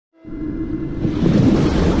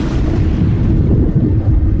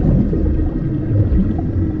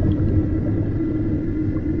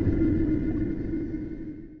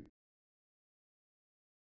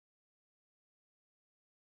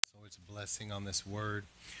blessing on this word.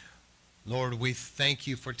 Lord, we thank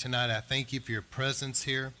you for tonight. I thank you for your presence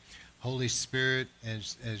here. Holy Spirit,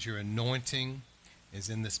 as your anointing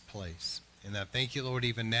is in this place. And I thank you, Lord,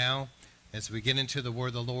 even now, as we get into the word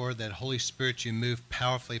of the Lord, that Holy Spirit, you move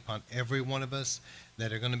powerfully upon every one of us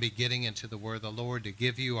that are going to be getting into the word of the Lord to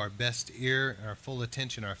give you our best ear, our full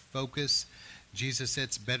attention, our focus. Jesus said,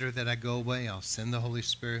 it's better that I go away. I'll send the Holy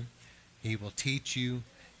Spirit. He will teach you.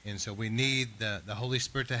 And so we need the Holy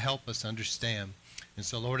Spirit to help us understand. And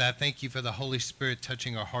so, Lord, I thank you for the Holy Spirit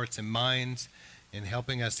touching our hearts and minds and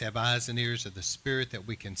helping us to have eyes and ears of the Spirit that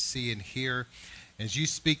we can see and hear. As you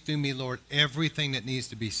speak through me, Lord, everything that needs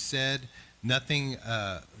to be said, nothing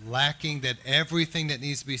lacking, that everything that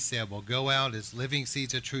needs to be said will go out as living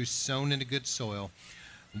seeds of truth sown into good soil,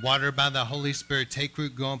 watered by the Holy Spirit, take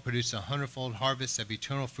root, go and produce 100-fold harvest of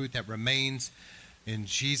eternal fruit that remains in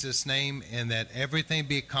Jesus' name, and that everything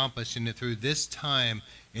be accomplished in and through this time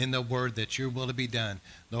in the word, that your will to be done.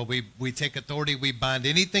 Lord, we take authority. We bind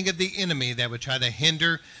anything of the enemy that would try to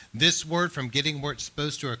hinder this word from getting where it's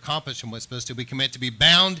supposed to accomplish and what's supposed to. We command it to be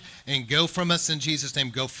bound and go from us in Jesus'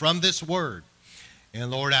 name. Go from this word.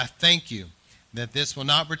 And Lord, I thank you that this will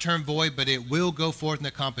not return void, but it will go forth and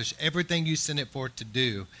accomplish everything you sent it for to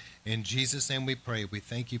do. In Jesus' name we pray. We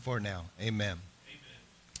thank you for it now. Amen.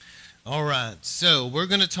 All right, so we're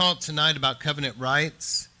going to talk tonight about covenant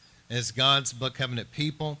rights as God's blood covenant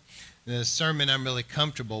people. The sermon I'm really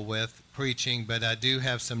comfortable with preaching, but I do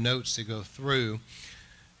have some notes to go through.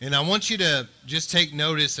 And I want you to just take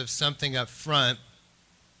notice of something up front.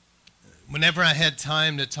 Whenever I had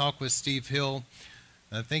time to talk with Steve Hill,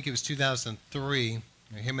 I think it was 2003,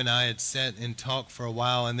 him and I had sat and talked for a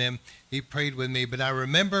while, and then he prayed with me. But I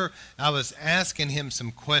remember I was asking him some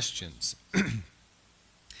questions.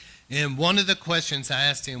 And one of the questions I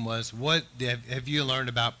asked him was, what have you learned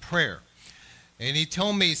about prayer? And he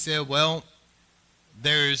told me, he said, well,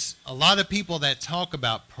 there's a lot of people that talk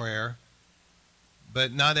about prayer,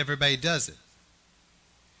 but not everybody does it.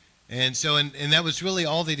 And so, and that was really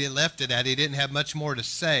all that he left it at. He didn't have much more to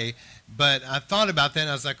say. But I thought about that, and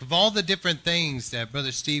I was like, of all the different things that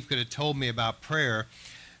Brother Steve could have told me about prayer,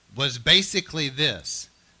 was basically this: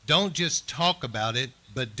 don't just talk about it,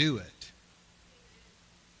 but do it.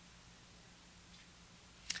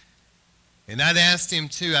 And I'd asked him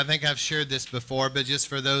too, I think I've shared this before, but just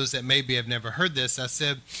for those that maybe have never heard this, I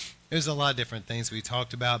said, there's a lot of different things we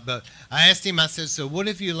talked about, but I asked him, I said, so what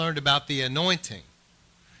have you learned about the anointing?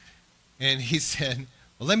 And he said,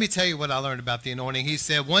 well, let me tell you what I learned about the anointing. He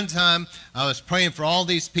said, one time I was praying for all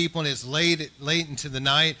these people, and it's late into the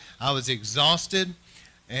night. I was exhausted,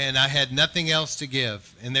 and I had nothing else to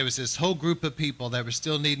give. And there was this whole group of people that were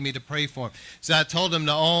still needing me to pray for them. So I told them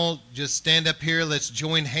to all just stand up here, let's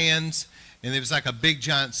join hands. And it was like a big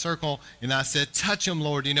giant circle, and I said, touch them,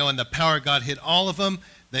 Lord, and the power of God hit all of them.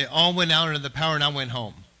 They all went out into the power, and I went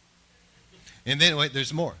home. And then, wait,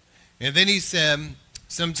 there's more. And then he said,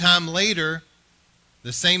 sometime later,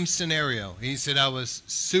 the same scenario. He said, I was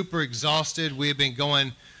super exhausted. We had been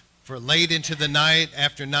going for late into the night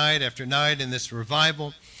after night after night in this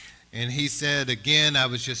revival. And he said, again, I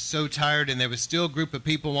was just so tired, and there was still a group of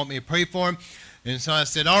people want me to pray for them. And so I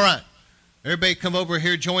said, all right, everybody come over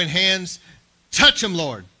here, join hands, touch him,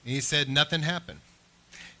 Lord. And he said, nothing happened.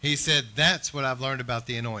 He said, that's what I've learned about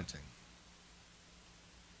the anointing.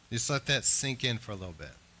 Just let that sink in for a little bit.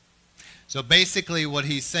 So basically what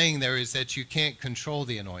he's saying there is that you can't control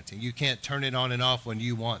the anointing. You can't turn it on and off when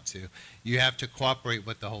you want to. You have to cooperate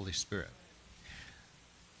with the Holy Spirit.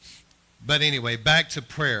 But anyway, back to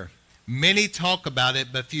prayer. Many talk about it,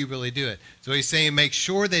 but few really do it. So he's saying make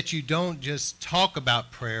sure that you don't just talk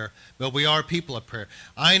about prayer, but we are people of prayer.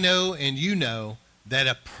 I know and you know that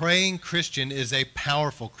a praying Christian is a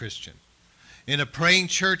powerful Christian. And a praying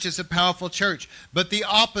church is a powerful church. But the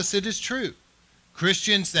opposite is true.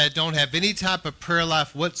 Christians that don't have any type of prayer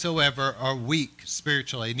life whatsoever are weak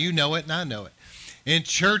spiritually. And you know it and I know it. And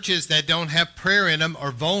churches that don't have prayer in them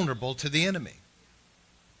are vulnerable to the enemy.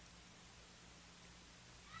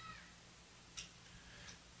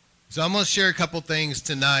 So I'm going to share a couple things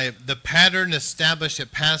tonight. The pattern established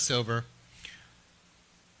at Passover.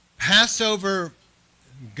 Passover,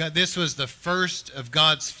 this was the first of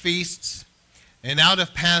God's feasts. And out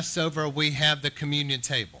of Passover, we have the communion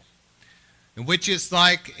table, which is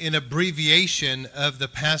like an abbreviation of the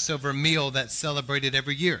Passover meal that's celebrated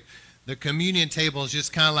every year. The communion table is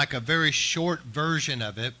just kind of like a very short version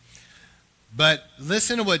of it. But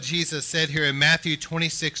listen to what Jesus said here in Matthew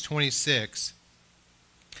 26:26.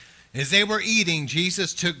 As they were eating,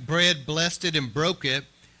 Jesus took bread, blessed it, and broke it,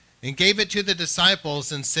 and gave it to the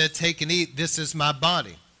disciples and said, take and eat, this is my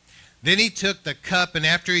body. Then he took the cup, and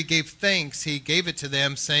after he gave thanks, he gave it to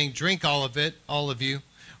them, saying, drink all of it, all of you,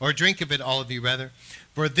 or drink of it, all of you, rather.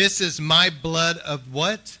 For this is my blood of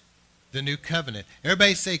what? The new covenant.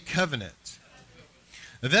 Everybody say covenant.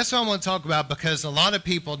 Now, that's what I want to talk about, because a lot of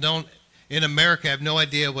people don't, in America, have no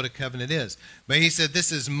idea what a covenant is. But he said,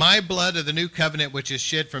 this is my blood of the new covenant, which is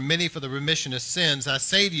shed for many for the remission of sins. I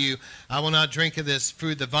say to you, I will not drink of this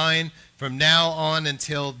fruit of the vine from now on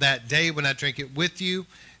until that day when I drink it with you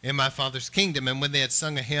in my Father's kingdom. And when they had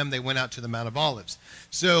sung a hymn, they went out to the Mount of Olives.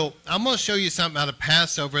 So I'm going to show you something out of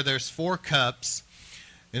Passover. There's 4 cups,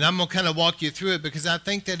 and I'm going to kind of walk you through it, because I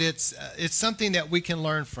think that it's something that we can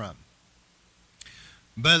learn from.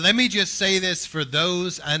 But let me just say this for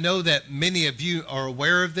those, I know that many of you are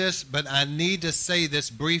aware of this, but I need to say this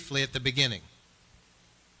briefly at the beginning.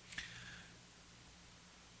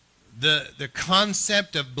 The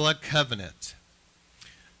concept of blood covenant.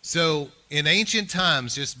 So in ancient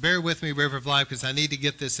times, just bear with me, River of Life, because I need to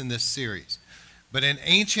get this in this series. But in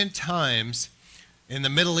ancient times, in the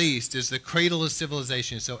Middle East, is the cradle of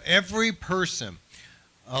civilization. So every person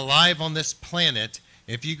alive on this planet,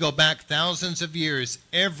 if you go back thousands of years,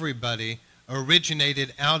 everybody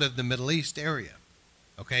originated out of the Middle East area.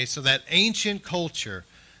 Okay, so that ancient culture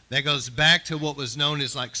that goes back to what was known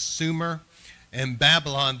as like Sumer and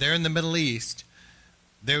Babylon, there in the Middle East,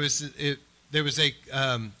 there was a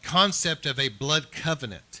concept of a blood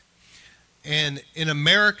covenant. And in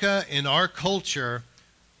America, in our culture,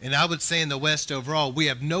 and I would say in the West overall, we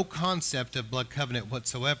have no concept of blood covenant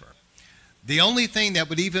whatsoever. The only thing that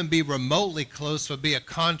would even be remotely close would be a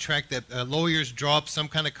contract that lawyers draw up some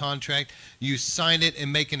kind of contract, you sign it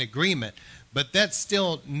and make an agreement. But that's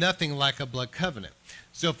still nothing like a blood covenant.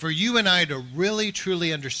 So for you and I to really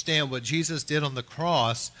truly understand what Jesus did on the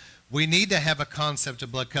cross, we need to have a concept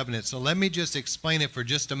of blood covenant. So let me just explain it for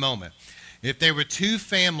just a moment. If there were 2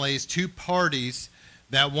 families, 2 parties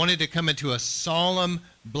that wanted to come into a solemn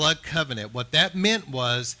blood covenant, what that meant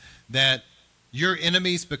was that your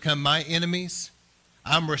enemies become my enemies.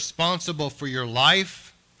 I'm responsible for your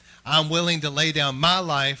life. I'm willing to lay down my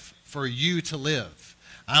life for you to live.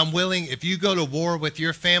 I'm willing, if you go to war with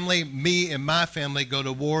your family, me and my family go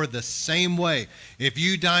to war the same way. If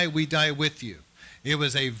you die, we die with you. It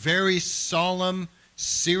was a very solemn,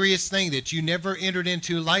 serious thing that you never entered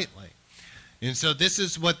into lightly. And so this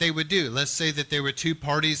is what they would do. Let's say that there were 2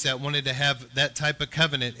 parties that wanted to have that type of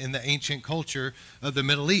covenant in the ancient culture of the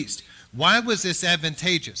Middle East. Why was this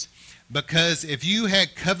advantageous? Because if you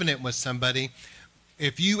had covenant with somebody,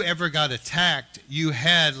 if you ever got attacked, you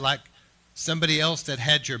had like somebody else that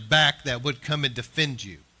had your back that would come and defend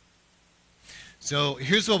you. So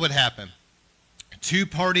here's what would happen. 2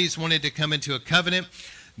 parties wanted to come into a covenant.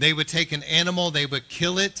 They would take an animal, they would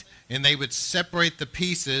kill it, and they would separate the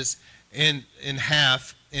pieces in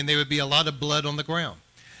half, and there would be a lot of blood on the ground.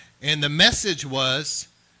 And the message was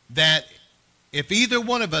that if either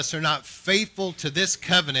one of us are not faithful to this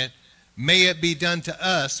covenant, may it be done to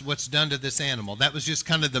us what's done to this animal. That was just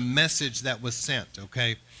kind of the message that was sent,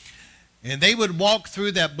 okay? And they would walk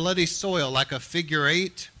through that bloody soil like a figure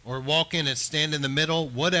 8, or walk in and stand in the middle,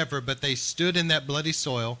 whatever, but they stood in that bloody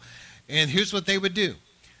soil. And here's what they would do.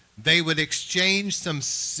 They would exchange some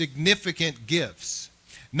significant gifts.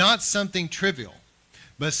 Not something trivial,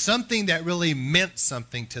 but something that really meant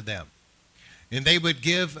something to them. And they would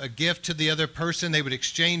give a gift to the other person. They would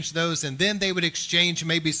exchange those, and then they would exchange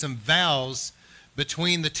maybe some vows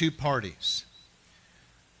between the 2 parties.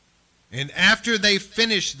 And after they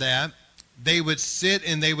finished that, they would sit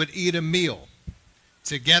and they would eat a meal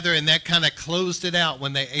together, and that kind of closed it out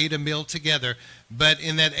when they ate a meal together. But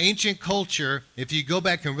in that ancient culture, if you go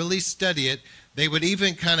back and really study it, they would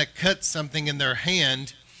even kind of cut something in their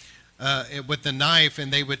hand with the knife,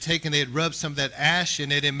 and they would take and they'd rub some of that ash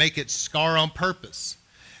in it and make it scar on purpose.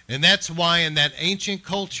 And that's why in that ancient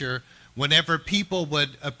culture, whenever people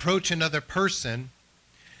would approach another person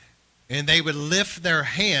and they would lift their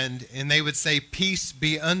hand and they would say, peace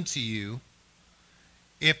be unto you,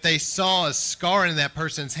 if they saw a scar in that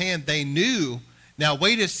person's hand, they knew, now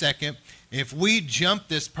wait a second, if we jump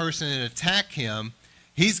this person and attack him,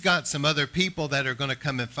 he's got some other people that are going to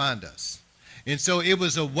come and find us. And so it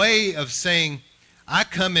was a way of saying, I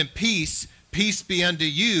come in peace, peace be unto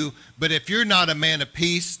you, but if you're not a man of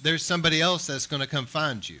peace, there's somebody else that's going to come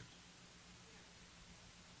find you.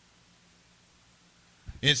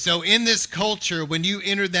 And so in this culture, when you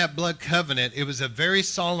entered that blood covenant, it was a very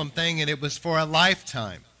solemn thing, and it was for a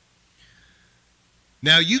lifetime.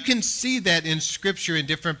 Now, you can see that in Scripture in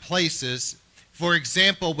different places. For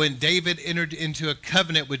example, when David entered into a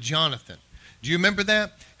covenant with Jonathan. Do you remember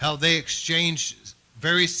that? How they exchanged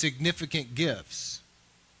very significant gifts.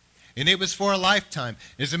 And it was for a lifetime.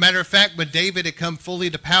 As a matter of fact, when David had come fully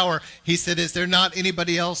to power, he said, is there not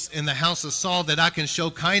anybody else in the house of Saul that I can show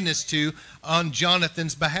kindness to on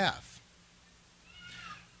Jonathan's behalf?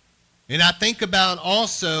 And I think about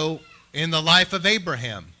also in the life of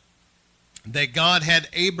Abraham, that God had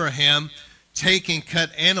Abraham take and cut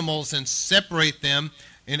animals and separate them,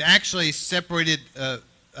 and actually separated,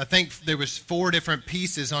 I think there was 4 different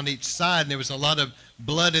pieces on each side, and there was a lot of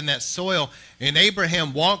blood in that soil, and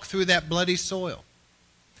Abraham walked through that bloody soil.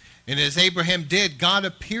 And as Abraham did, God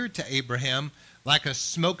appeared to Abraham like a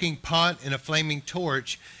smoking pot and a flaming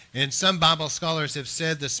torch. And some Bible scholars have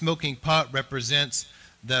said the smoking pot represents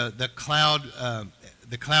the cloud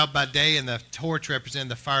by day, and the torch represented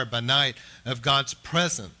the fire by night of God's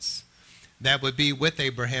presence that would be with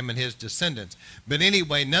Abraham and his descendants. But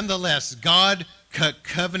anyway, nonetheless, God cut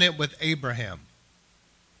covenant with Abraham.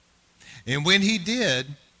 And when he did,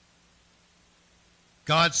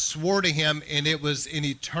 God swore to him, and it was an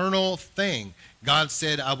eternal thing. God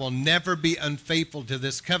said, I will never be unfaithful to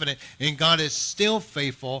this covenant. And God is still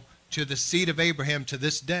faithful to the seed of Abraham to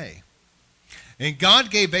this day. And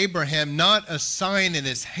God gave Abraham not a sign in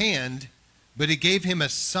his hand, but he gave him a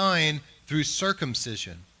sign through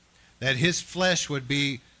circumcision, that his flesh would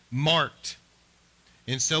be marked,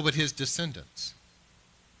 and so would his descendants.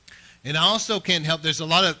 And I also can't help, there's a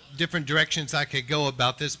lot of different directions I could go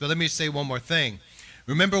about this, but let me say one more thing.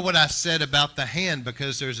 Remember what I said about the hand,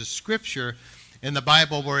 because there's a scripture in the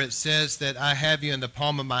Bible where it says that I have you in the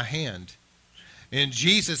palm of my hand. And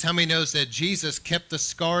Jesus, how many knows that Jesus kept the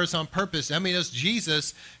scars on purpose? How many knows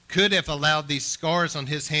Jesus could have allowed these scars on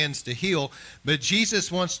his hands to heal, but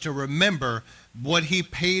Jesus wants to remember what he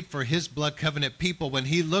paid for his blood covenant people. When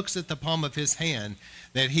he looks at the palm of his hand,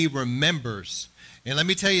 that he remembers. And let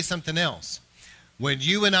me tell you something else. When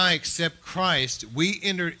you and I accept Christ, we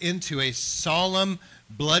enter into a solemn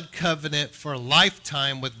blood covenant for a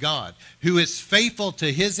lifetime with God, who is faithful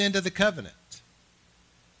to his end of the covenant.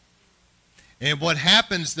 And what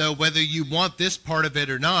happens, though, whether you want this part of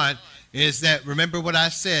it or not, is that, remember what I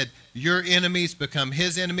said, your enemies become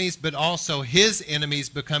his enemies, but also his enemies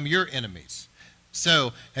become your enemies.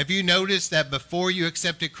 So, have you noticed that before you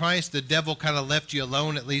accepted Christ, the devil kind of left you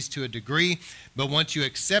alone, at least to a degree, but once you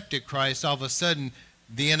accepted Christ, all of a sudden,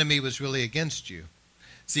 the enemy was really against you.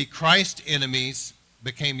 See, Christ's enemies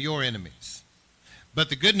became your enemies. But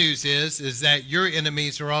the good news is that your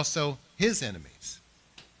enemies are also his enemies.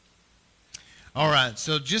 All right,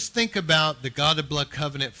 so just think about the God of blood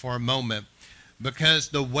covenant for a moment, because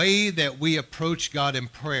the way that we approach God in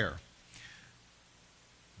prayer,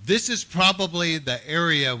 this is probably the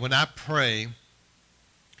area when I pray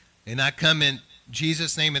and I come in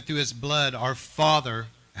Jesus' name and through his blood, our Father,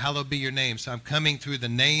 hallowed be your name. So I'm coming through the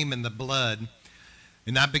name and the blood,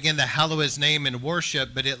 and I begin to hallow his name in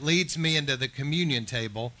worship, but it leads me into the communion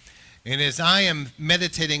table. And as I am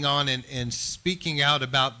meditating on and speaking out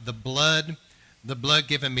about the blood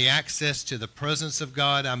giving me access to the presence of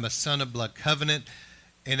God, I'm a son of blood covenant,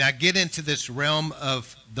 and I get into this realm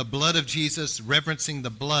of the blood of Jesus, reverencing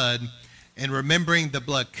the blood and remembering the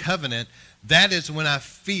blood covenant. That is when I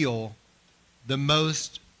feel the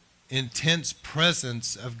most intense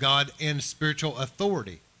presence of God and spiritual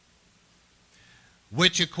authority,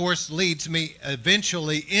 which of course leads me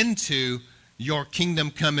eventually into your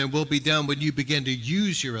kingdom come and will be done when you begin to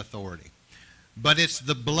use your authority. But it's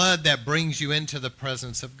the blood that brings you into the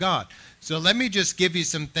presence of God. So let me just give you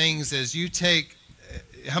some things as you take.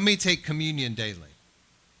 How many take communion daily?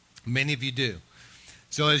 Many of you do.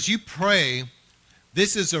 So as you pray,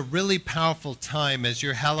 this is a really powerful time as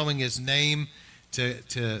you're hallowing his name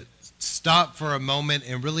to stop for a moment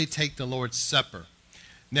and really take the Lord's Supper.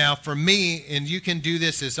 Now for me, and you can do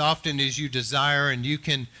this as often as you desire, and you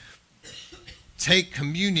can take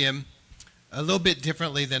communion a little bit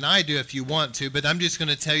differently than I do if you want to, but I'm just going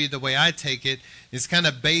to tell you the way I take it. It's kind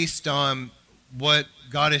of based on what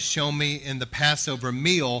God has shown me in the Passover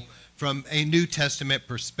meal from a New Testament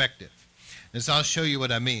perspective. And so I'll show you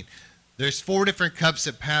what I mean. There's 4 different cups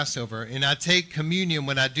at Passover, and I take communion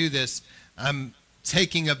when I do this. I'm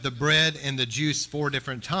taking of the bread and the juice 4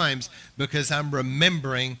 different times because I'm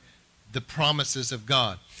remembering the promises of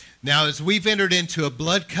God. Now, as we've entered into a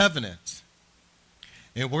blood covenant,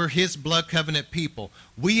 and we're his blood covenant people,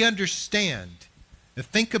 we understand.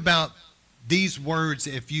 Think about these words.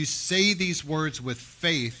 If you say these words with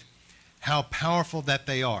faith, how powerful that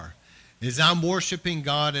they are. As I'm worshiping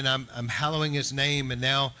God and I'm hallowing his name, and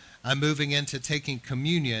now I'm moving into taking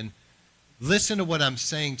communion, listen to what I'm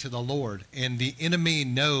saying to the Lord, and the enemy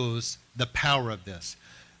knows the power of this.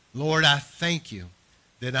 Lord, I thank you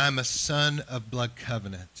that I'm a son of blood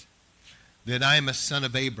covenant, that I am a son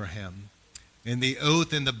of Abraham. And the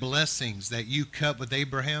oath and the blessings that you cut with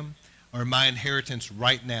Abraham are my inheritance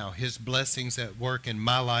right now. His blessings at work in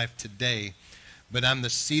my life today. But I'm the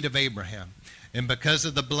seed of Abraham. And because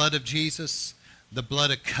of the blood of Jesus, the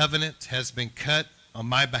blood of covenant has been cut on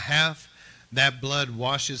my behalf. That blood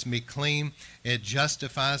washes me clean. It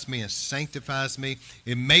justifies me and sanctifies me.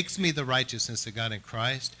 It makes me the righteousness of God in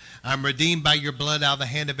Christ. I'm redeemed by your blood out of the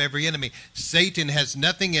hand of every enemy. Satan has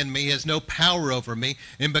nothing in me, has no power over me.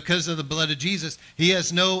 And because of the blood of Jesus, he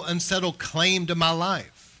has no unsettled claim to my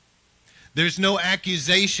life. There's no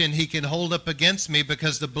accusation he can hold up against me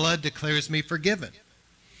because the blood declares me forgiven.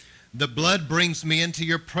 The blood brings me into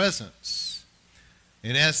your presence.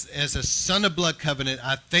 And as a son of blood covenant,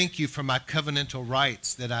 I thank you for my covenantal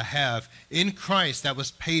rights that I have in Christ that was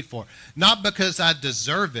paid for. Not because I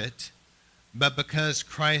deserve it, but because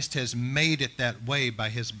Christ has made it that way by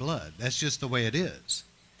his blood. That's just the way it is.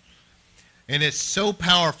 And it's so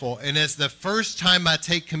powerful. And as the first time I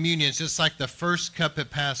take communion, it's just like the first cup at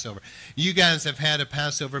Passover. You guys have had a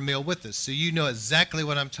Passover meal with us, so you know exactly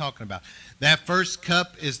what I'm talking about. That first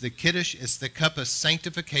cup is the Kiddush. It's the cup of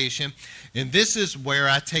sanctification. And this is where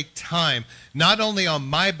I take time, not only on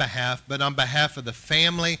my behalf, but on behalf of the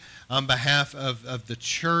family, on behalf of the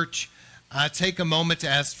church. I take a moment to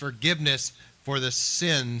ask forgiveness for the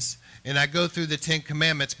sins. And I go through the 10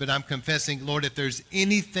 Commandments, but I'm confessing, Lord, if there's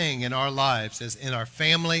anything in our lives, as in our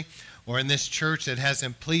family or in this church that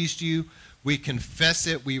hasn't pleased you, we confess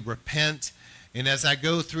it, we repent. And as I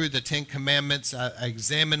go through the 10 Commandments, I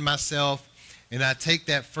examine myself, and I take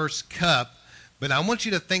that first cup. But I want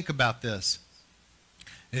you to think about this.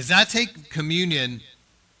 As I take communion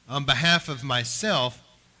on behalf of myself,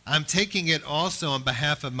 I'm taking it also on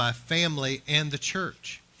behalf of my family and the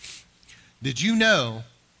church. Did you know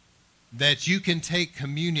that you can take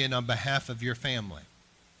communion on behalf of your family?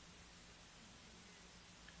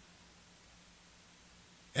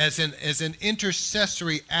 As an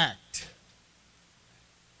intercessory act.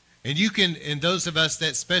 And you can, and those of us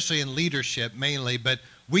that, especially in leadership mainly, but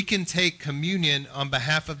we can take communion on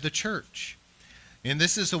behalf of the church. And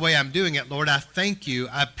this is the way I'm doing it. Lord, I thank you.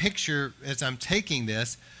 I picture, as I'm taking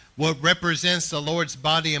this, what represents the Lord's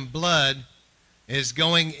body and blood is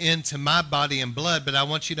going into my body and blood. But I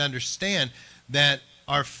want you to understand that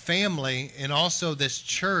our family and also this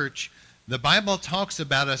church, the Bible talks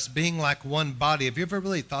about us being like one body. Have you ever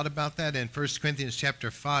really thought about that? In 1 Corinthians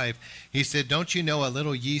chapter 5, he said, don't you know a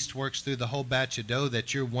little yeast works through the whole batch of dough,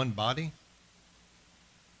 that you're one body?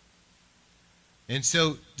 And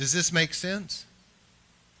so, does this make sense?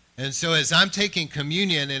 And so as I'm taking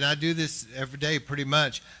communion, and I do this every day pretty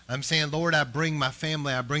much, I'm saying, Lord, I bring my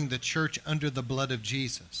family, I bring the church under the blood of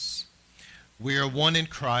Jesus. We are one in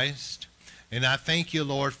Christ, and I thank you,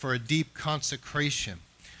 Lord, for a deep consecration.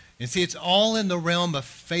 And see, it's all in the realm of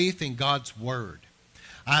faith in God's word.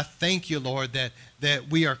 I thank you, Lord, that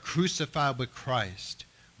we are crucified with Christ.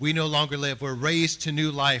 We no longer live. We're raised to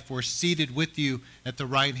new life. We're seated with you at the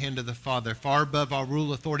right hand of the Father, far above our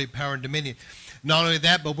rule, authority, power, and dominion. Not only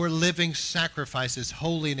that, but we're living sacrifices,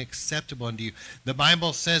 holy and acceptable unto you. The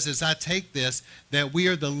Bible says, as I take this, that we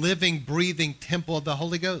are the living, breathing temple of the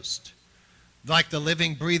Holy Ghost. Like the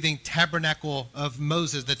living, breathing tabernacle of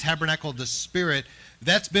Moses, the tabernacle of the Spirit,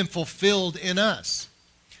 that's been fulfilled in us.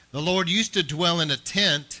 The Lord used to dwell in a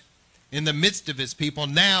tent in the midst of his people.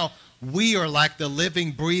 Now we are like the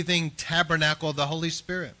living, breathing tabernacle of the Holy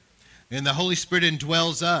Spirit. And the Holy Spirit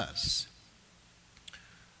indwells us.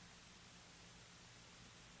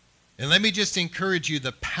 And let me just encourage you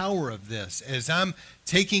the power of this. As I'm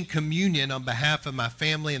taking communion on behalf of my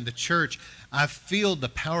family and the church, I feel the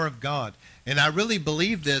power of God. And I really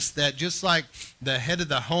believe this, that just like the head of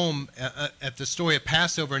the home at the story of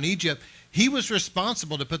Passover in Egypt, he was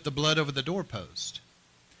responsible to put the blood over the doorpost.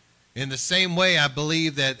 In the same way, I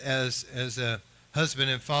believe that as a husband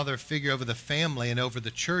and father figure over the family and over the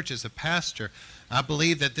church as a pastor, I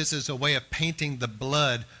believe that this is a way of painting the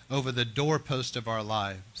blood over the doorpost of our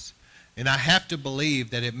lives. And I have to believe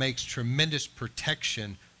that it makes tremendous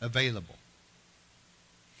protection available.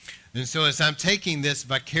 And so as I'm taking this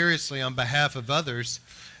vicariously on behalf of others,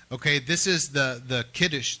 okay, this is the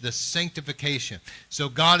Kiddush, the sanctification. So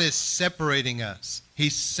God is separating us.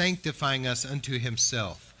 He's sanctifying us unto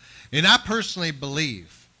himself. And I personally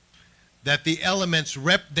believe that the elements,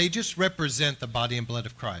 they just represent the body and blood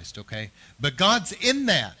of Christ, okay? But God's in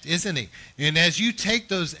that, isn't he? And as you take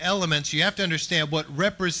those elements, you have to understand what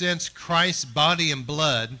represents Christ's body and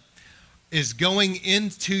blood is going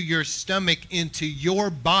into your stomach, into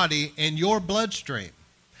your body and your bloodstream.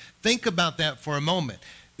 Think about that for a moment.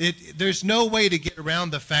 There's no way to get around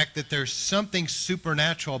the fact that there's something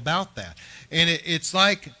supernatural about that. And it's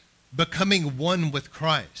like becoming one with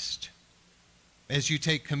Christ as you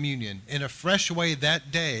take communion. In a fresh way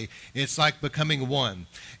that day, it's like becoming one.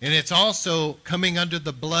 And it's also coming under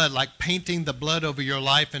the blood, like painting the blood over your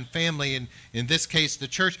life and family, and in this case, the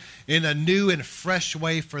church, in a new and fresh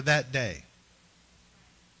way for that day.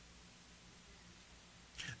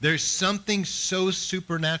 There's something so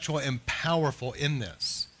supernatural and powerful in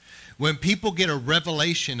this. When people get a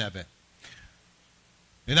revelation of it.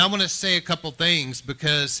 And I want to say a couple things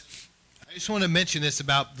because I just want to mention this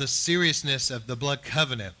about the seriousness of the blood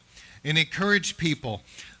covenant and encourage people.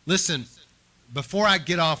 Listen, before I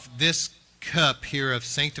get off this cup here of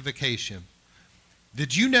sanctification,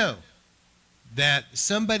 did you know that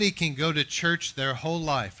somebody can go to church their whole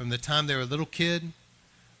life, from the time they're a little kid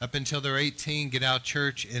up until they're 18, get out of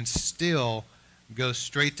church, and still go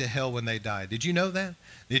straight to hell when they die? Did you know that?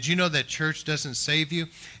 Did you know that church doesn't save you?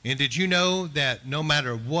 And did you know that no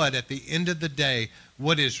matter what, at the end of the day,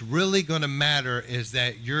 what is really going to matter is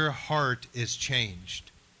that your heart is changed?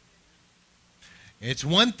 It's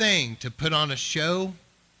one thing to put on a show,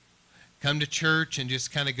 come to church and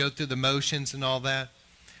just kind of go through the motions and all that.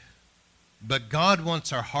 But God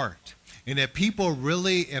wants our heart. And if people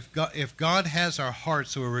really, if God has our heart,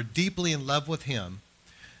 so we're deeply in love with Him,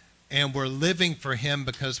 and we're living for Him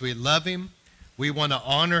because we love Him, we want to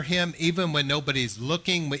honor Him even when nobody's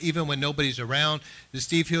looking, even when nobody's around.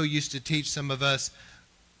 Steve Hill used to teach some of us,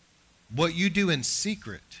 what you do in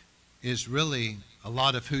secret is really a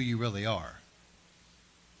lot of who you really are.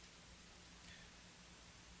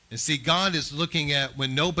 And see, God is looking at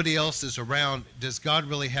when nobody else is around, does God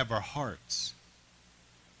really have our hearts?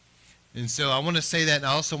 And so I want to say that, and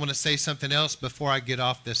I also want to say something else before I get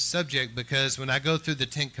off this subject, because when I go through the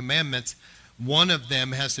 10 Commandments, one of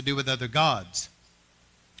them has to do with other gods.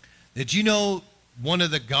 Did you know one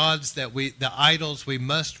of the gods that the idols we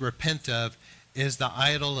must repent of is the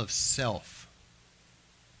idol of self?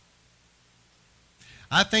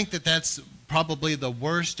 I think that that's probably the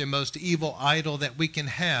worst and most evil idol that we can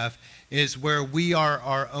have, is where we are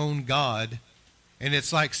our own God, and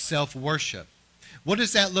it's like self-worship. What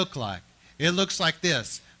does that look like? It looks like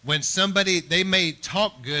this. When somebody, they may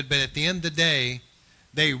talk good, but at the end of the day,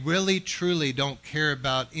 they really truly don't care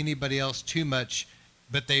about anybody else too much,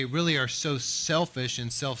 but they really are so selfish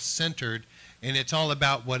and self-centered, and it's all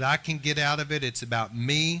about what I can get out of it. It's about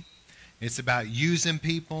me. It's about using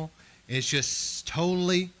people. It's just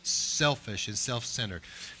totally selfish and self-centered.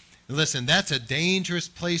 Listen, that's a dangerous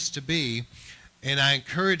place to be, and I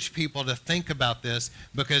encourage people to think about this,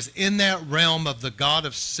 because in that realm of the God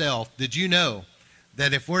of self, did you know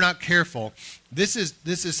that if we're not careful, this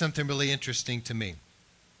is something really interesting to me.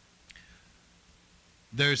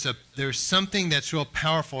 There's something that's real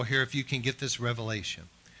powerful here if you can get this revelation.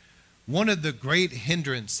 One of the great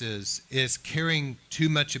hindrances is caring too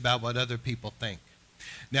much about what other people think.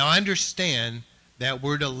 Now, I understand that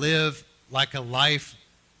we're to live like a life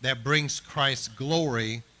that brings Christ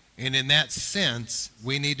glory, and in that sense,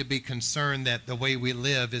 we need to be concerned that the way we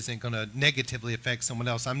live isn't going to negatively affect someone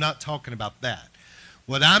else. I'm not talking about that.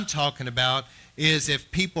 What I'm talking about is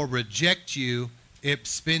if people reject you, it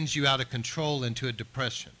spins you out of control into a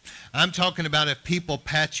depression. I'm talking about if people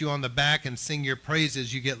pat you on the back and sing your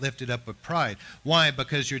praises, you get lifted up with pride. Why?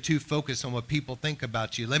 Because you're too focused on what people think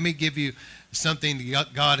about you. Let me give you something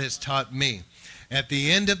that God has taught me. At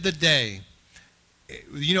the end of the day,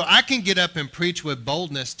 you know, I can get up and preach with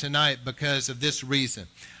boldness tonight because of this reason.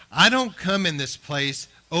 I don't come in this place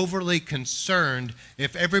overly concerned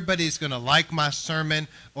if everybody's going to like my sermon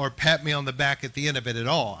or pat me on the back at the end of it at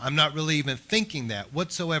all. I'm not really even thinking that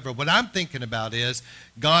whatsoever. What I'm thinking about is,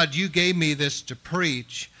 God, you gave me this to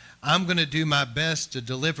preach. I'm going to do my best to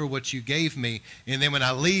deliver what you gave me. And then when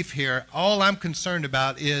I leave here, all I'm concerned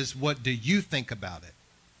about is, what do you think about it?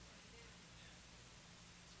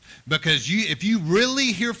 Because if you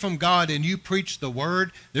really hear from God and you preach the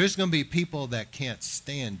word, there's going to be people that can't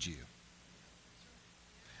stand you.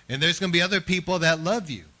 And there's going to be other people that love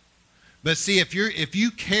you. But see, if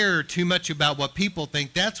you care too much about what people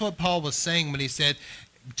think, that's what Paul was saying when he said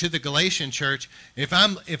to the Galatian church, if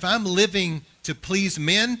I'm living to please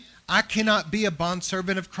men, I cannot be a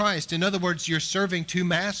bondservant of Christ. In other words, you're serving two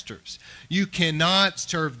masters. You cannot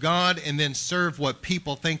serve God and then serve what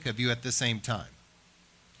people think of you at the same time.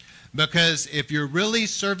 Because if you're really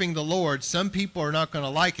serving the Lord, some people are not going to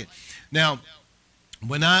like it. Now,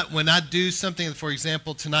 when I do something, for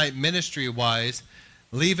example, tonight, ministry-wise,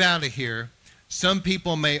 leave out of here, some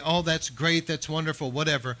people may, oh, that's great, that's wonderful,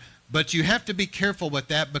 whatever. But you have to be careful with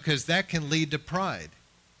that, because that can lead to pride.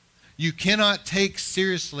 You cannot take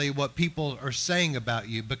seriously what people are saying about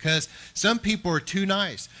you, because some people are too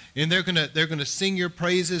nice, and they're gonna sing your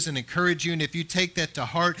praises and encourage you. And if you take that to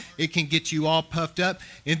heart, it can get you all puffed up.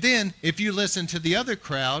 And then if you listen to the other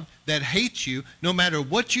crowd that hates you, no matter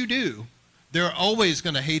what you do, they're always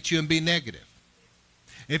going to hate you and be negative.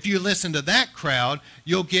 If you listen to that crowd,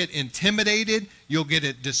 you'll get intimidated, you'll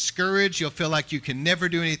get discouraged, you'll feel like you can never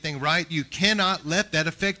do anything right. You cannot let that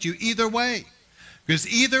affect you either way. Because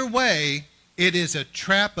either way, it is a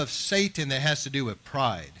trap of Satan that has to do with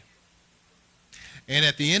pride. And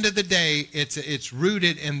at the end of the day, it's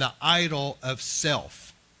rooted in the idol of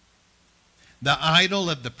self, the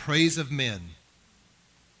idol of the praise of men.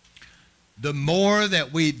 The more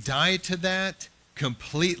that we die to that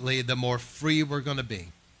completely, the more free we're going to be.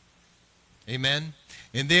 Amen?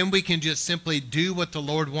 And then we can just simply do what the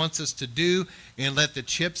Lord wants us to do and let the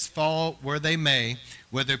chips fall where they may.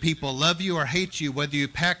 Whether people love you or hate you, whether you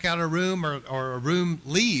pack out a room or a room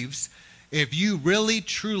leaves, if you really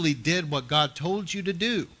truly did what God told you to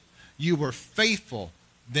do, you were faithful,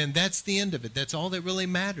 then that's the end of it. That's all that really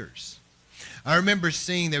matters. I remember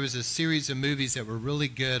seeing there was a series of movies that were really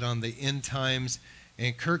good on the end times,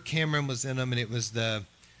 and Kirk Cameron was in them, and it was the,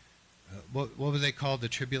 what was they called, the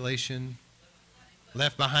Tribulation?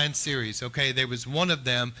 Left Behind series. Okay, there was one of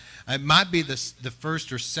them. It might be the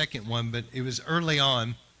first or second one, but it was early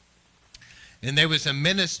on. And there was a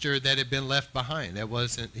minister that had been left behind.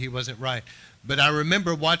 He wasn't right. But I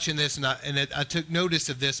remember watching this, and I took notice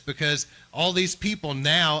of this because all these people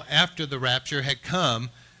now, after the rapture, had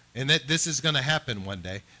come, and that this is going to happen one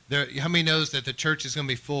day. How many knows that the church is going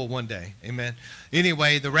to be full one day? Amen.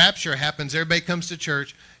 Anyway, the rapture happens. Everybody comes to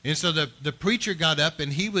church. And so the preacher got up,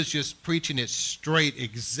 and he was just preaching it straight,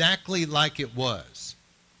 exactly like it was.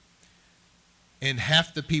 And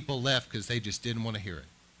half the people left because they just didn't want to hear it.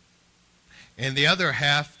 And the other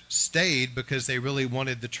half stayed because they really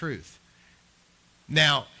wanted the truth.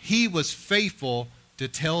 Now, he was faithful to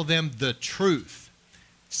tell them the truth.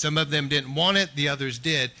 Some of them didn't want it, the others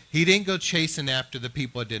did. He didn't go chasing after the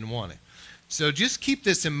people that didn't want it. So just keep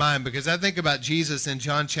this in mind, because I think about Jesus in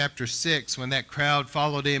John chapter 6 when that crowd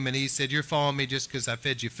followed him and he said, "You're following me just because I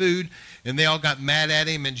fed you food." And they all got mad at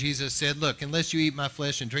him, and Jesus said, "Look, unless you eat my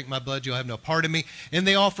flesh and drink my blood, you'll have no part of me." And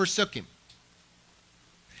they all forsook him.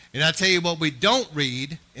 And I tell you what we don't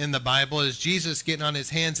read in the Bible is Jesus getting on his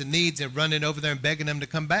hands and knees and running over there and begging them to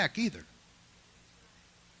come back either.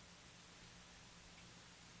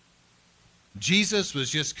 Jesus was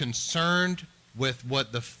just concerned with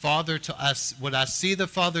what the Father, what I see the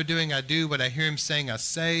Father doing, I do. What I hear him saying, I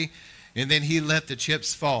say. And then he let the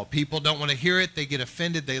chips fall. People don't want to hear it. They get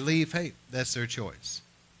offended. They leave. Hey, that's their choice.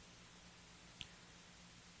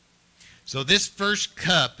 So this first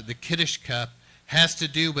cup, the Kiddush cup, has to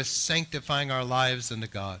do with sanctifying our lives unto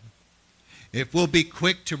God. If we'll be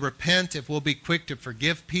quick to repent, if we'll be quick to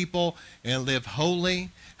forgive people and live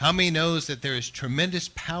holy, how many knows that there is tremendous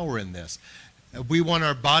power in this? We want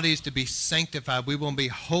our bodies to be sanctified. We want to be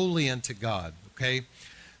holy unto God, okay?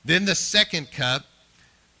 Then the second cup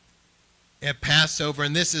at Passover,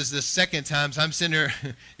 and this is the second time, so I'm sitting here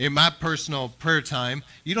in my personal prayer time.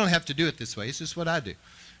 You don't have to do it this way. It's just what I do.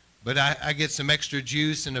 But I get some extra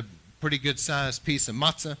juice and a pretty good sized piece of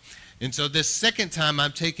matzah. And so this second time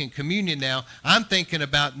I'm taking communion now, I'm thinking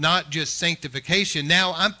about not just sanctification.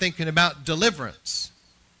 Now I'm thinking about deliverance.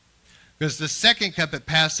 Because the second cup at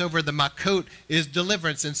Passover, the makot, is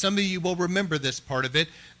deliverance. And some of you will remember this part of it,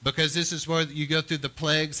 because this is where you go through the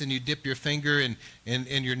plagues and you dip your finger and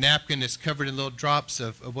your napkin is covered in little drops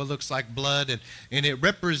of what looks like blood. And it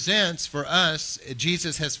represents for us,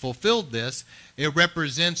 Jesus has fulfilled this, it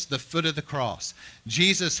represents the foot of the cross.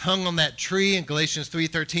 Jesus hung on that tree in Galatians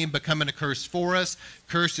 3:13, becoming a curse for us.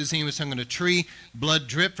 Cursed as he was hung on a tree, blood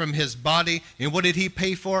dripped from his body. And what did he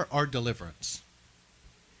pay for? Our deliverance.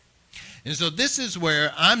 And so this is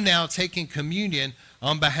where I'm now taking communion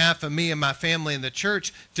on behalf of me and my family in the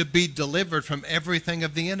church to be delivered from everything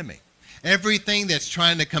of the enemy. Everything that's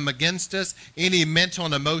trying to come against us, any mental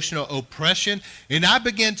and emotional oppression. And I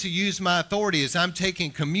begin to use my authority as I'm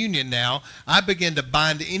taking communion now. I begin to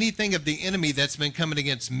bind anything of the enemy that's been coming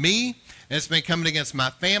against me, that's been coming against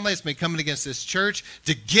my family, it's been coming against this church,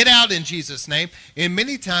 to get out in Jesus' name. And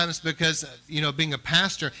many times, because, being a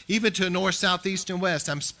pastor, even to north, south, east, and west,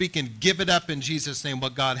 I'm speaking, give it up in Jesus' name,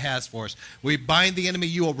 what God has for us. We bind the enemy.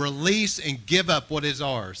 You will release and give up what is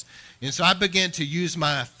ours. And so I began to use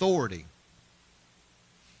my authority.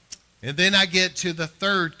 And then I get to the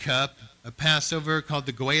third cup of Passover called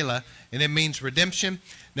the goela, and it means redemption.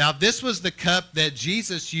 Now, this was the cup that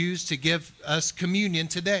Jesus used to give us communion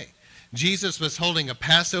today. Jesus was holding a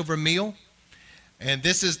Passover meal, And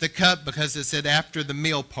this is the cup because it said after the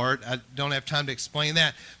meal part. I don't have time to explain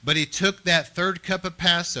that. But he took that third cup of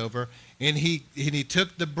Passover, and he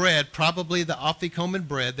took the bread, probably the afikomen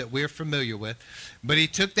bread that we're familiar with. But he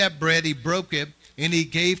took that bread, he broke it, and he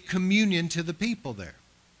gave communion to the people there.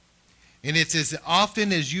 And it's as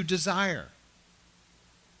often as you desire.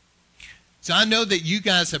 So I know that you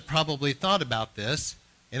guys have probably thought about this,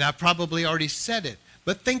 and I've probably already said it.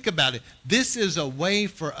 But think about it. This is a way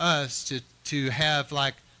for us to have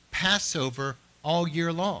like Passover all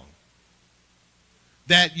year long.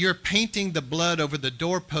 That you're painting the blood over the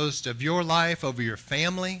doorpost of your life, over your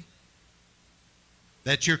family.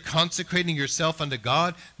 That you're consecrating yourself unto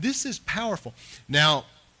God. This is powerful. Now,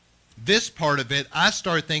 this part of it, I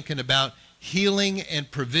start thinking about healing and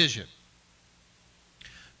provision.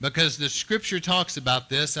 Because the scripture talks about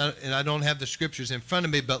this, and I don't have the scriptures in front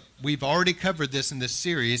of me, but we've already covered this in this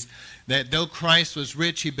series, that though Christ was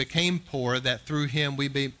rich, he became poor, that through him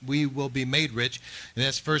we will be made rich. And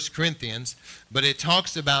that's 1 Corinthians. But it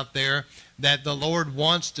talks about there that the Lord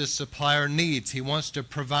wants to supply our needs. He wants to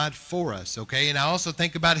provide for us, okay? And I also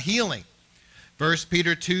think about healing. 1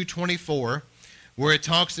 Peter 2:24. Where it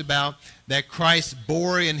talks about that Christ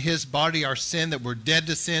bore in his body our sin, that we're dead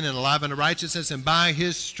to sin and alive unto righteousness, and by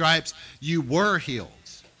his stripes you were healed.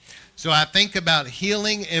 So I think about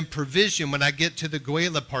healing and provision when I get to the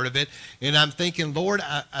Goela part of it, and I'm thinking, Lord,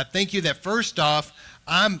 I thank you that first off,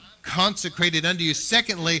 I'm consecrated unto you.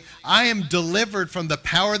 Secondly, I am delivered from the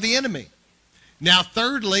power of the enemy. Now,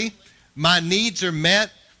 thirdly, my needs are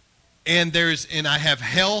met, and I have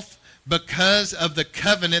health, because of the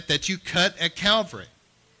covenant that you cut at Calvary.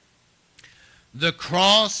 The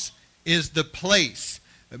cross is the place.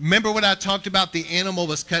 Remember what I talked about? The animal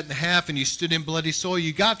was cut in half and you stood in bloody soil.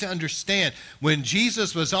 You got to understand, when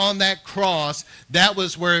Jesus was on that cross, that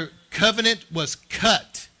was where covenant was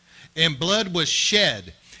cut and blood was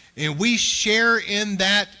shed. And we share in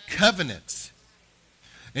that covenant.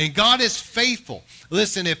 And God is faithful.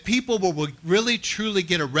 Listen, if people will really truly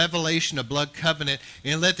get a revelation of blood covenant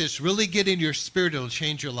and let this really get in your spirit, it'll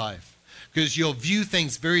change your life. Because you'll view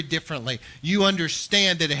things very differently. You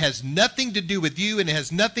understand that it has nothing to do with you and it has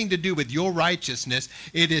nothing to do with your righteousness.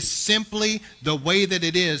 It is simply the way that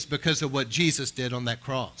it is because of what Jesus did on that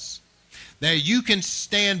cross. Now you can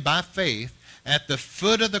stand by faith at the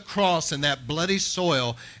foot of the cross in that bloody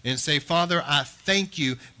soil and say, Father, I thank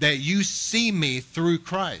you that you see me through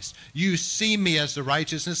Christ. You see me as the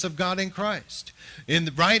righteousness of God in Christ.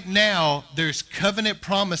 And right now, there's covenant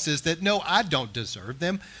promises that, no, I don't deserve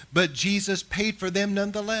them, but Jesus paid for them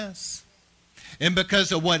nonetheless. And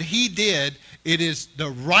because of what he did, it is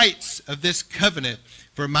the rights of this covenant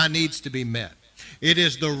for my needs to be met. It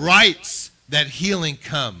is the rights that healing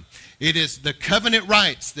come. It is the covenant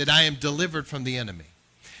rights that I am delivered from the enemy.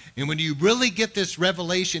 And when you really get this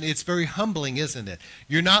revelation, it's very humbling, isn't it?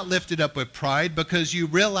 You're not lifted up with pride because you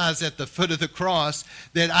realize at the foot of the cross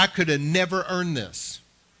that I could have never earned this.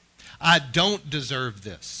 I don't deserve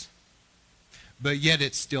this. But yet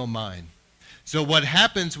it's still mine. So what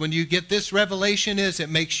happens when you get this revelation is it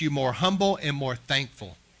makes you more humble and more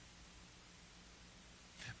thankful.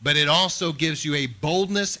 But it also gives you a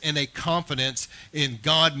boldness and a confidence in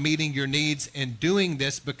God meeting your needs and doing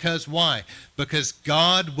this because why? Because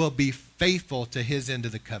God will be faithful to his end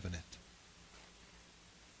of the covenant.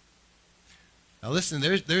 Now listen,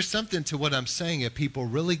 there's something to what I'm saying if people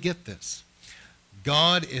really get this.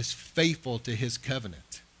 God is faithful to his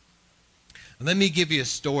covenant. And let me give you a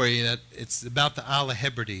story that it's about the Isle of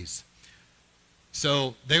Hebrides.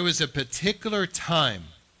 So there was a particular time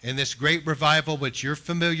in this great revival, which you're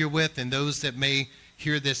familiar with, and those that may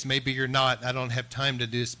hear this, maybe you're not. I don't have time to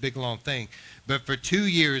do this big, long thing. But for 2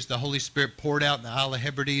 years, the Holy Spirit poured out in the Isle of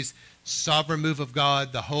Hebrides, sovereign move of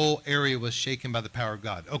God. The whole area was shaken by the power of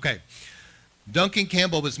God. Okay, Duncan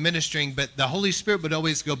Campbell was ministering, but the Holy Spirit would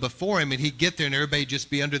always go before him, and he'd get there, and everybody would just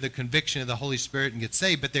be under the conviction of the Holy Spirit and get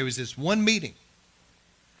saved. But there was this one meeting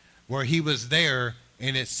where he was there,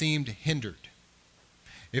 and it seemed hindered.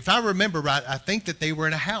 If I remember right, I think that they were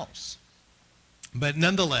in a house. But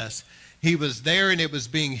nonetheless, he was there and it was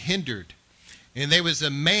being hindered. And there was a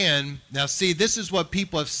man. Now see, this is what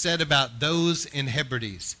people have said about those in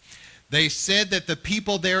Hebrides. They said that the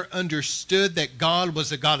people there understood that God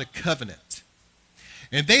was a God of covenant.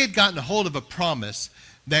 And they had gotten a hold of a promise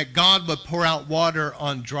that God would pour out water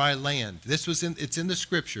on dry land. It's in the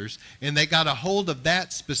scriptures, and they got a hold of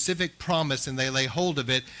that specific promise, and they lay hold of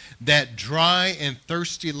it, that dry and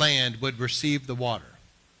thirsty land would receive the water.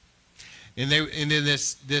 And in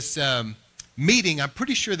this meeting, I'm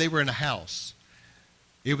pretty sure they were in a house.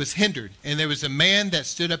 It was hindered, and there was a man that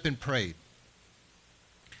stood up and prayed.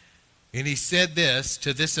 And he said this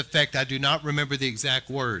to this effect. I do not remember the exact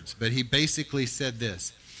words, but he basically said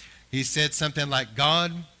this. He said something like,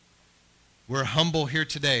 God, we're humble here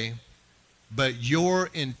today, but your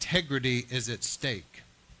integrity is at stake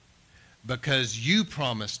because you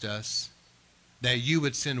promised us that you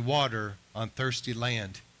would send water on thirsty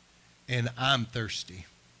land, and I'm thirsty.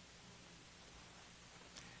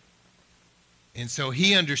 And so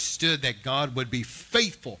he understood that God would be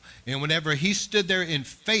faithful. And whenever he stood there in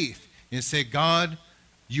faith and said, God,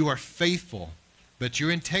 you are faithful, but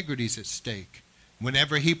your integrity is at stake.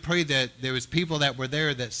 Whenever he prayed that, there was people that were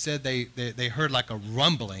there that said they heard like a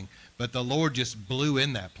rumbling, but the Lord just blew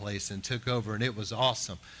in that place and took over, and it was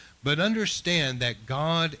awesome. But understand that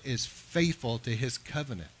God is faithful to his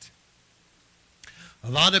covenant.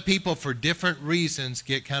 A lot of people, for different reasons,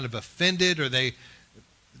 get kind of offended, or they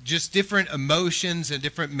just different emotions and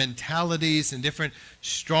different mentalities and different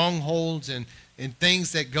strongholds and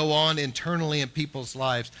things that go on internally in people's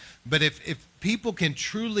lives. But if people can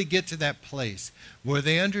truly get to that place where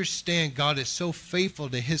they understand God is so faithful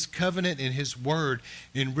to his covenant and his word,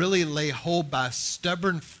 and really lay hold by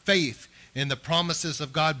stubborn faith in the promises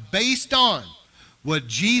of God based on what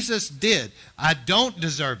Jesus did. I don't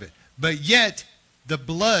deserve it, but yet the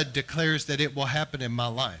blood declares that it will happen in my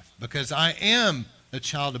life because I am a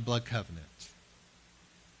child of blood covenant.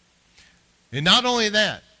 And not only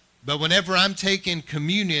that, but whenever I'm taking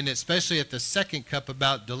communion, especially at the second cup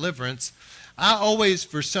about deliverance, I always,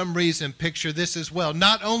 for some reason, picture this as well.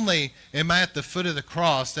 Not only am I at the foot of the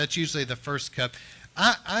cross, that's usually the first cup.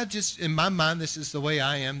 I just, in my mind, this is the way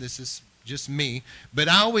I am. This is just me. But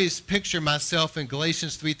I always picture myself in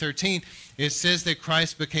Galatians 3:13. It says that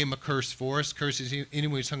Christ became a curse for us. Curse is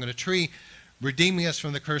anyone who's hung on a tree, redeeming us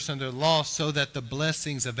from the curse under the law so that the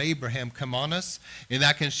blessings of Abraham come on us. And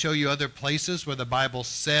I can show you other places where the Bible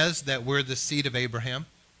says that we're the seed of Abraham.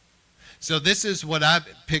 So this is what I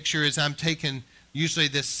picture as I'm taking usually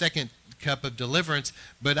this second cup of deliverance,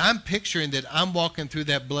 but I'm picturing that I'm walking through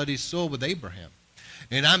that bloody soil with Abraham.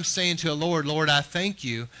 And I'm saying to the Lord, Lord, I thank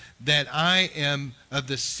you that I am of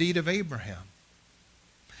the seed of Abraham.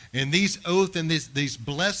 And these oaths and these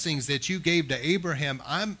blessings that you gave to Abraham,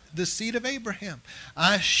 I'm the seed of Abraham.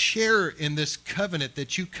 I share in this covenant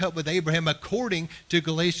that you cut with Abraham according to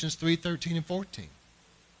Galatians 3:13 and 14.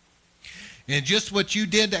 And just what you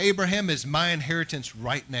did to Abraham is my inheritance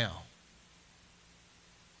right now.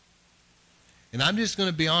 And I'm just going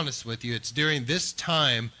to be honest with you. It's during this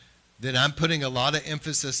time that I'm putting a lot of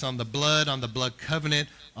emphasis on the blood covenant,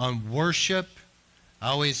 on worship. I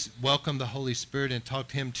always welcome the Holy Spirit and talk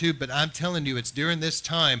to him too, but I'm telling you, it's during this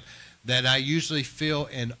time that I usually feel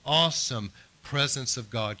an awesome presence of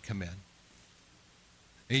God come in.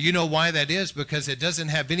 And you know why that is? Because it doesn't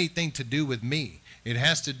have anything to do with me. It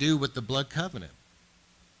has to do with the blood covenant.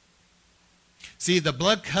 See, the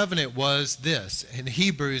blood covenant was this. In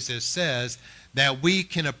Hebrews it says that we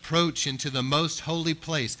can approach into the most holy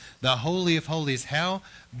place, the Holy of Holies. How?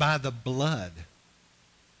 By the blood.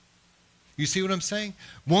 You see what I'm saying?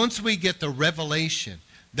 Once we get the revelation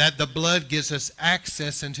that the blood gives us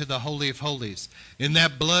access into the Holy of Holies, and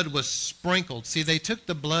that blood was sprinkled. See, they took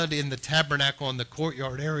the blood in the tabernacle in the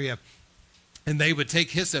courtyard area, and they would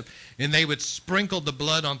take hyssop, and they would sprinkle the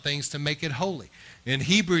blood on things to make it holy. And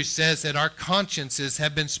Hebrews says that our consciences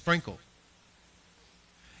have been sprinkled.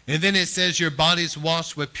 And then it says your body's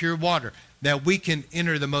washed with pure water, that we can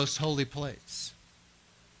enter the most holy place.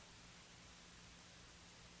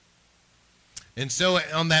 And so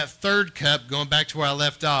on that third cup, going back to where I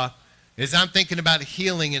left off, as I'm thinking about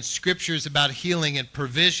healing and scriptures about healing and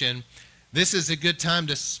provision, this is a good time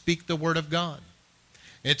to speak the word of God.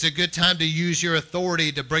 It's a good time to use your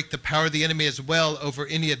authority to break the power of the enemy as well over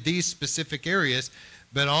any of these specific areas,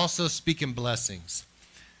 but also speaking blessings.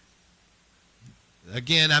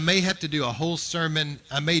 Again, I may have to do a whole sermon.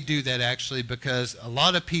 I may do that actually because a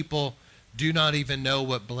lot of people do not even know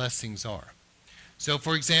what blessings are. So,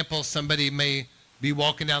 for example, somebody may be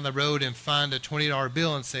walking down the road and find a $20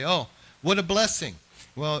 bill and say, oh, what a blessing.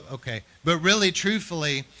 Well, okay. But really,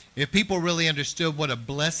 truthfully, if people really understood what a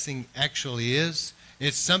blessing actually is,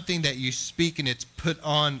 it's something that you speak and it's put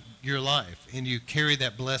on your life and you carry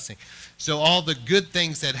that blessing. So all the good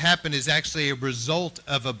things that happen is actually a result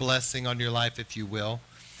of a blessing on your life, if you will.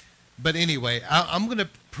 But anyway, I'm going to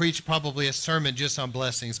preach probably a sermon just on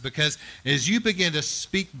blessings, because as you begin to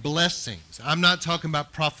speak blessings, I'm not talking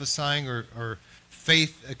about prophesying or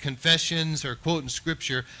faith confessions or quoting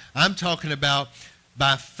scripture. I'm talking about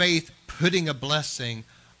by faith putting a blessing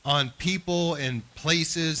on people and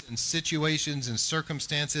places and situations and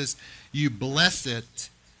circumstances. You bless it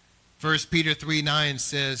 1 Peter 3:9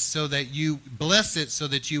 says, so that you bless it so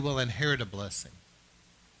that you will inherit a blessing.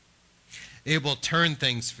 It will turn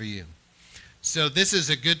things for you. So this is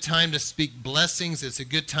a good time to speak blessings. It's a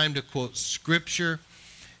good time to quote scripture.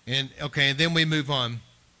 And then we move on.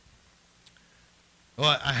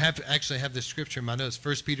 Well, I actually have the scripture in my notes,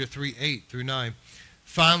 1 Peter 3:8-9.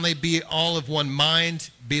 Finally, be all of one mind,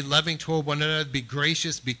 be loving toward one another, be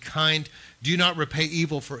gracious, be kind. Do not repay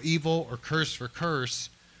evil for evil or curse for curse.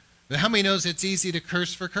 But how many knows it's easy to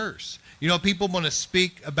curse for curse? You know, people want to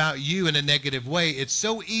speak about you in a negative way. It's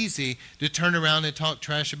so easy to turn around and talk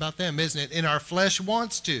trash about them, isn't it? And our flesh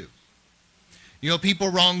wants to. You know, people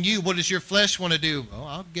wrong you. What does your flesh want to do? Oh,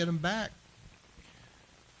 I'll get them back.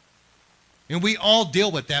 And we all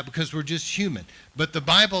deal with that because we're just human. But the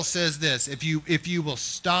Bible says this, if you will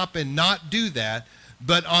stop and not do that,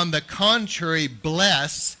 but on the contrary,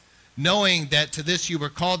 bless, knowing that to this you were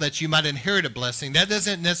called that you might inherit a blessing. That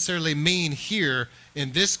doesn't necessarily mean here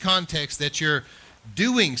in this context that you're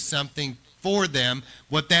doing something for them.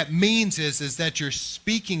 What that means is that you're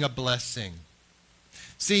speaking a blessing.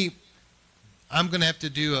 See, I'm going to have to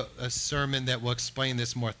do a sermon that will explain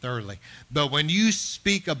this more thoroughly. But when you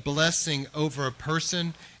speak a blessing over a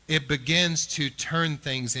person, it begins to turn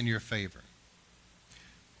things in your favor.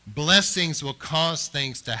 Blessings will cause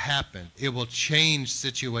things to happen. It will change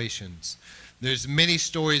situations. There's many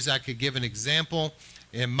stories I could give an example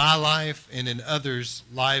in my life and in others'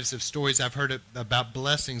 lives of stories I've heard about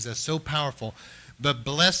blessings that's so powerful. But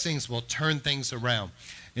blessings will turn things around.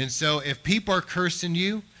 And so if people are cursing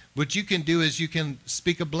you, what you can do is you can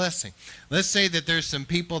speak a blessing. Let's say that there's some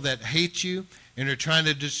people that hate you and are trying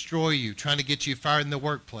to destroy you, trying to get you fired in the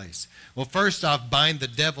workplace. Well, first off, bind the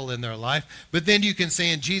devil in their life. But then you can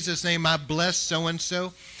say, in Jesus' name, I bless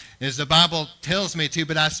so-and-so, as the Bible tells me to,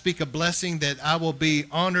 but I speak a blessing that I will be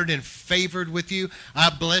honored and favored with you.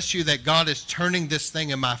 I bless you that God is turning this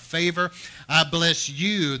thing in my favor. I bless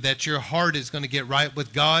you that your heart is going to get right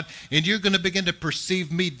with God, and you're going to begin to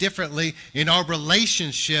perceive me differently, and our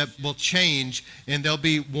relationship will change, and there'll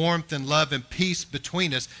be warmth and love and peace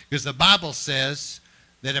between us, because the Bible says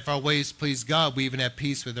that if our ways please God, we even have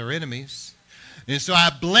peace with our enemies. And so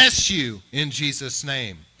I bless you in Jesus'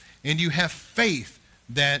 name, and you have faith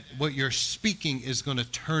that what you're speaking is going to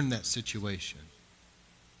turn that situation.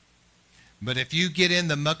 But if you get in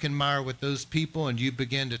the muck and mire with those people and you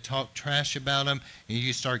begin to talk trash about them and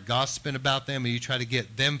you start gossiping about them and you try to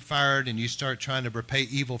get them fired and you start trying to repay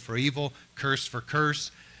evil for evil, curse for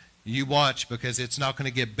curse, you watch, because it's not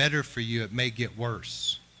going to get better for you. It may get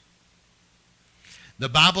worse. The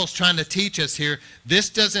Bible's trying to teach us here, this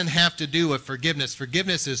doesn't have to do with forgiveness.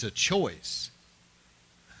 Forgiveness is a choice.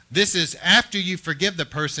 This is after you forgive the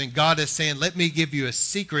person, God is saying, let me give you a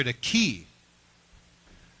secret, a key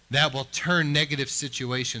that will turn negative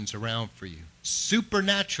situations around for you.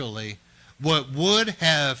 Supernaturally, what would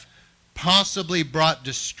have possibly brought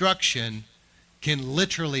destruction can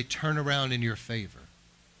literally turn around in your favor.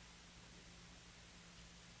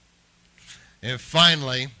 And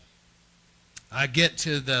finally, I get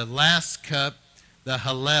to the last cup, the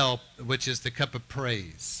Hallel, which is the cup of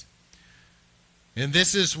praise. And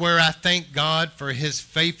this is where I thank God for his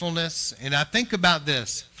faithfulness. And I think about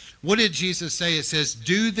this. What did Jesus say? It says,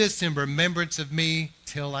 do this in remembrance of me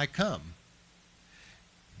till I come.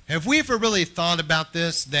 Have we ever really thought about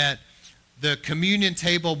this, that the communion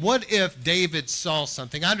table, what if David saw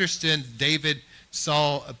something? I understand David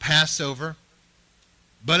saw a Passover,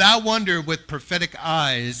 but I wonder with prophetic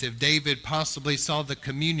eyes if David possibly saw the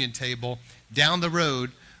communion table down the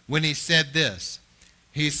road when he said this.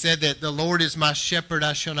 He said that the Lord is my shepherd,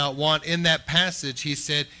 I shall not want. In that passage, he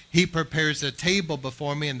said, he prepares a table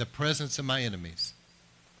before me in the presence of my enemies.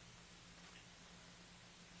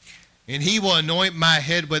 And he will anoint my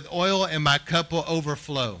head with oil, and my cup will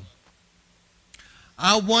overflow.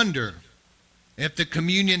 I wonder if the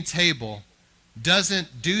communion table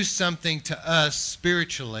doesn't do something to us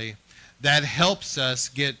spiritually that helps us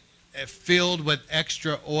get filled with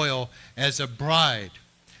extra oil as a bride.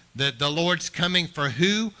 That the Lord's coming for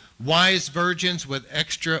who? Wise virgins with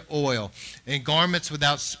extra oil and garments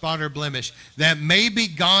without spot or blemish. That maybe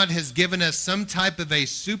God has given us some type of a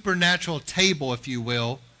supernatural table, if you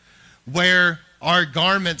will, where our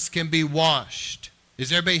garments can be washed.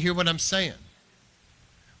 Does everybody hear what I'm saying?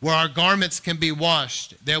 Where our garments can be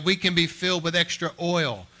washed, that we can be filled with extra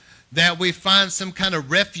oil, that we find some kind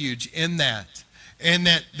of refuge in that. And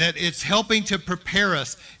that it's helping to prepare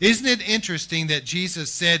us. Isn't it interesting that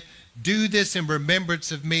Jesus said, do this in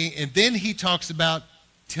remembrance of me, and then he talks about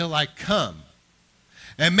till I come.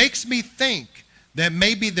 It makes me think that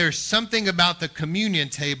maybe there's something about the communion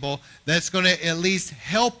table that's going to at least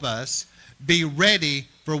help us be ready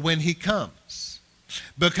for when he comes.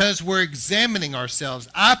 Because we're examining ourselves.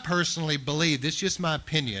 I personally believe, this is just my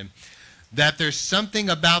opinion, that there's something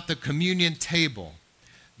about the communion table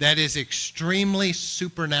that is extremely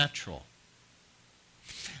supernatural.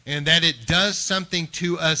 And that it does something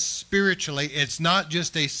to us spiritually. It's not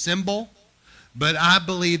just a symbol, but I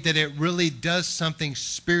believe that it really does something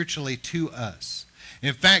spiritually to us.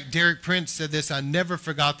 In fact, Derek Prince said this. I never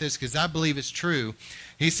forgot this because I believe it's true.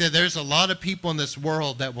 He said there's a lot of people in this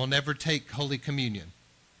world that will never take Holy Communion.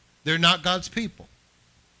 They're not God's people.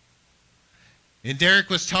 And Derek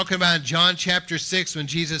was talking about in John chapter 6 when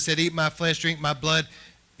Jesus said, eat my flesh, drink my blood.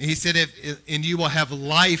 He said, and you will have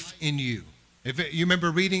life in you. You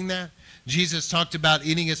remember reading that? Jesus talked about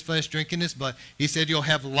eating his flesh, drinking his blood. He said, you'll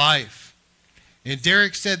have life. And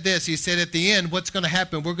Derek said this. He said, at the end, what's going to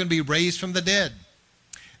happen? We're going to be raised from the dead.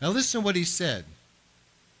 Now listen to what he said.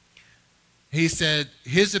 He said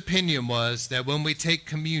his opinion was that when we take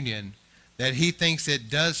communion, that he thinks it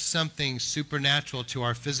does something supernatural to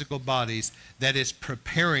our physical bodies that is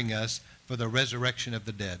preparing us for the resurrection of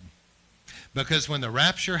the dead. Because when the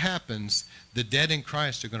rapture happens, the dead in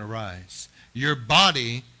Christ are going to rise. Your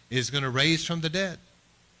body is going to raise from the dead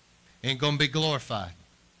and going to be glorified.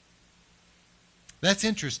 That's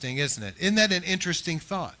interesting, isn't it? Isn't that an interesting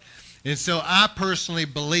thought? And so I personally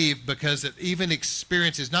believe, because of even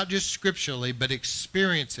experiences, not just scripturally, but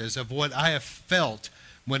experiences of what I have felt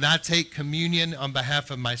when I take communion on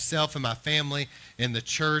behalf of myself and my family in the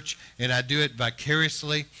church, and I do it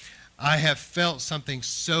vicariously, I have felt something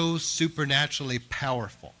so supernaturally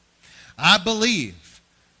powerful. I believe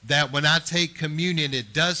that when I take communion,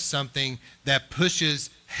 it does something that pushes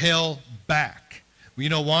hell back. You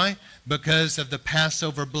know why? Because of the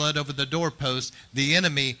Passover blood over the doorpost, the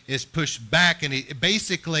enemy is pushed back, and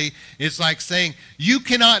it's like saying, you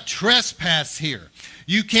cannot trespass here.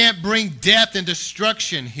 You can't bring death and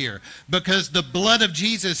destruction here because the blood of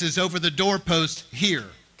Jesus is over the doorpost here.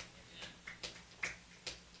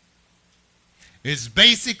 It's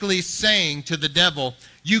basically saying to the devil,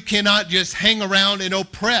 you cannot just hang around and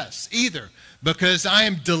oppress either, because I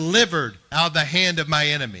am delivered out of the hand of my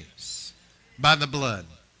enemies by the blood.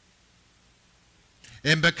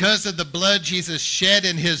 And because of the blood Jesus shed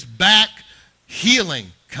in his back, healing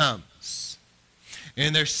comes.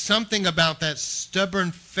 And there's something about that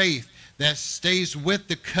stubborn faith that stays with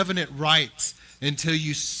the covenant rights until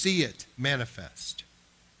you see it manifest.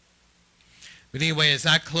 But anyway, as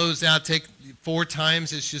I close out, take 4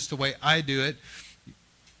 times. It's just the way I do it.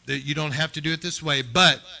 You don't have to do it this way.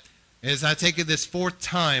 But as I take it this 4th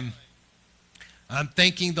time, I'm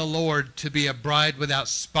thanking the Lord to be a bride without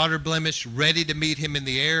spot or blemish, ready to meet him in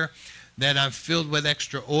the air, that I'm filled with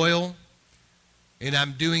extra oil, and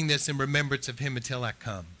I'm doing this in remembrance of him until I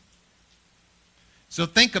come. So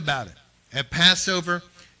think about it. At Passover,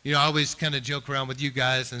 I always kind of joke around with you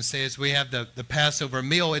guys and say as we have the Passover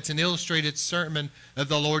meal, it's an illustrated sermon of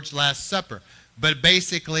the Lord's Last Supper. But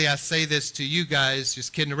basically, I say this to you guys,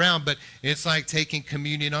 just kidding around, but it's like taking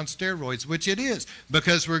communion on steroids, which it is,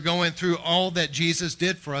 because we're going through all that Jesus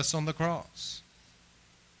did for us on the cross.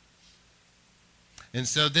 And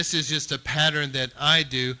so this is just a pattern that I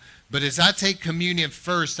do. But as I take communion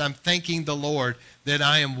first, I'm thanking the Lord that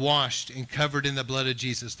I am washed and covered in the blood of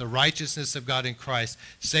Jesus, the righteousness of God in Christ.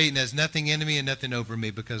 Satan has nothing in me and nothing over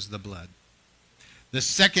me because of the blood. The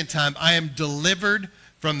second time, I am delivered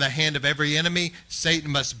from the hand of every enemy.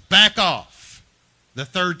 Satan must back off. The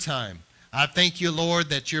third time, I thank you, Lord,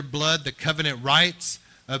 that your blood, the covenant rights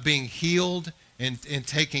of being healed and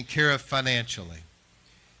taken care of financially.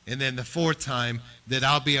 And then the 4th time, that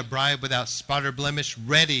I'll be a bride without spot or blemish,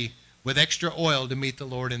 ready with extra oil to meet the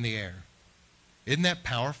Lord in the air. Isn't that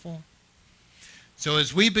powerful? So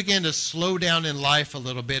as we begin to slow down in life a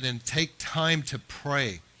little bit and take time to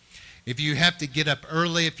pray, if you have to get up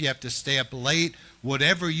early, if you have to stay up late,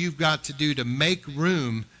 whatever you've got to do to make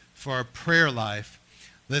room for a prayer life.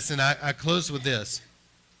 Listen, I close with this.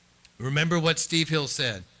 Remember what Steve Hill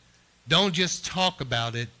said. Don't just talk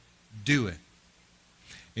about it, do it.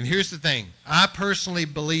 And here's the thing. I personally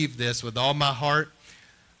believe this with all my heart.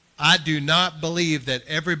 I do not believe that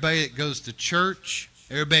everybody that goes to church,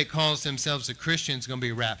 everybody that calls themselves a Christian is going to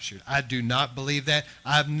be raptured. I do not believe that.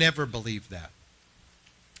 I've never believed that.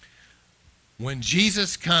 When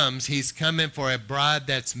Jesus comes, he's coming for a bride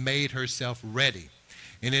that's made herself ready.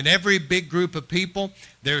 And in every big group of people,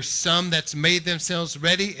 there's some that's made themselves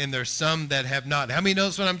ready and there's some that have not. How many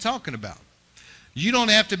knows what I'm talking about? You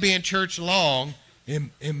don't have to be in church long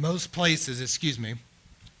in most places,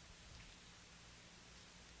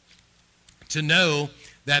 to know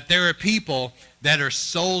that there are people that are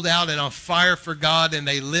sold out and on fire for God, and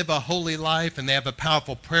they live a holy life, and they have a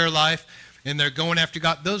powerful prayer life, and they're going after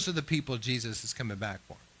God. Those are the people Jesus is coming back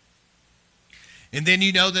for. And then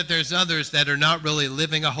you know that there's others that are not really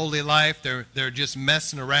living a holy life. They're just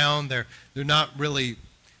messing around. They're not really,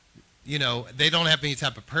 they don't have any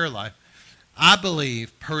type of prayer life. I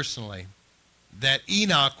believe personally that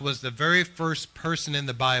Enoch was the very first person in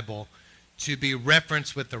the Bible to be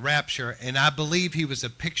referenced with the rapture, and I believe he was a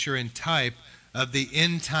picture and type of the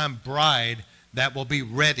end-time bride that will be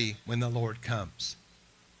ready when the Lord comes.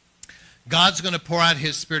 God's going to pour out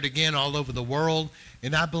his Spirit again all over the world,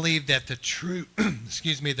 and I believe that the true,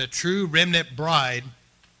 the true remnant bride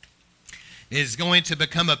is going to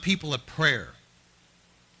become a people of prayer.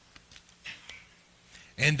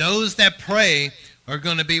 And those that pray are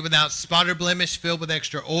going to be without spot or blemish, filled with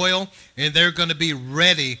extra oil, and they're going to be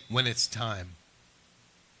ready when it's time.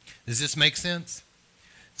 Does this make sense?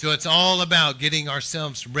 So it's all about getting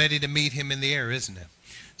ourselves ready to meet him in the air, isn't it?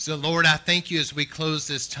 So, Lord, I thank you as we close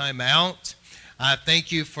this time out. I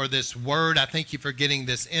thank you for this word. I thank you for getting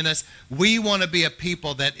this in us. We want to be a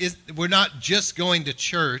people we're not just going to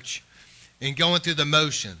church and going through the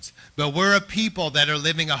motions, but we're a people that are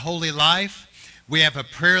living a holy life. We have a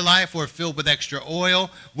prayer life. We're filled with extra oil.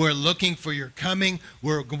 We're looking for your coming.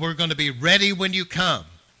 We're going to be ready when you come.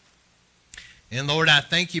 And Lord, I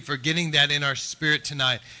thank you for getting that in our spirit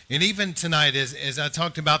tonight. And even tonight, as I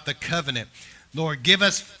talked about the covenant, Lord, give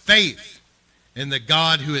us faith in the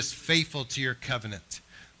God who is faithful to your covenant.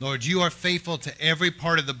 Lord, you are faithful to every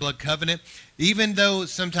part of the blood covenant, even though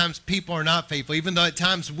sometimes people are not faithful, even though at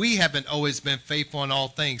times we haven't always been faithful in all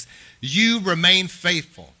things. You remain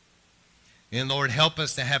faithful. And Lord, help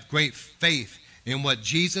us to have great faith in what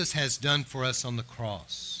Jesus has done for us on the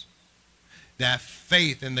cross. That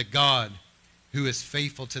faith in the God who is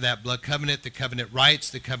faithful to that blood covenant, the covenant rights,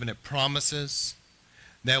 the covenant promises,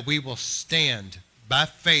 that we will stand by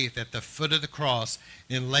faith at the foot of the cross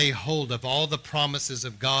and lay hold of all the promises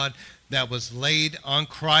of God that was laid on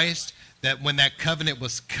Christ, that when that covenant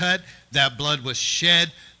was cut, that blood was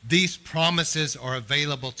shed. These promises are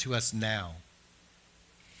available to us now.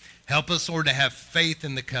 Help us, Lord, to have faith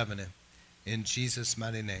in the covenant. In Jesus'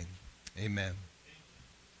 mighty name, amen.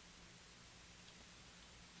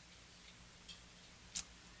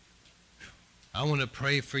 I want to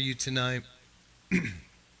pray for you tonight.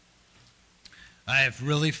 I have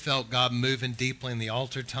really felt God moving deeply in the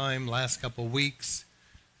altar time last couple weeks.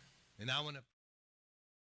 And I want to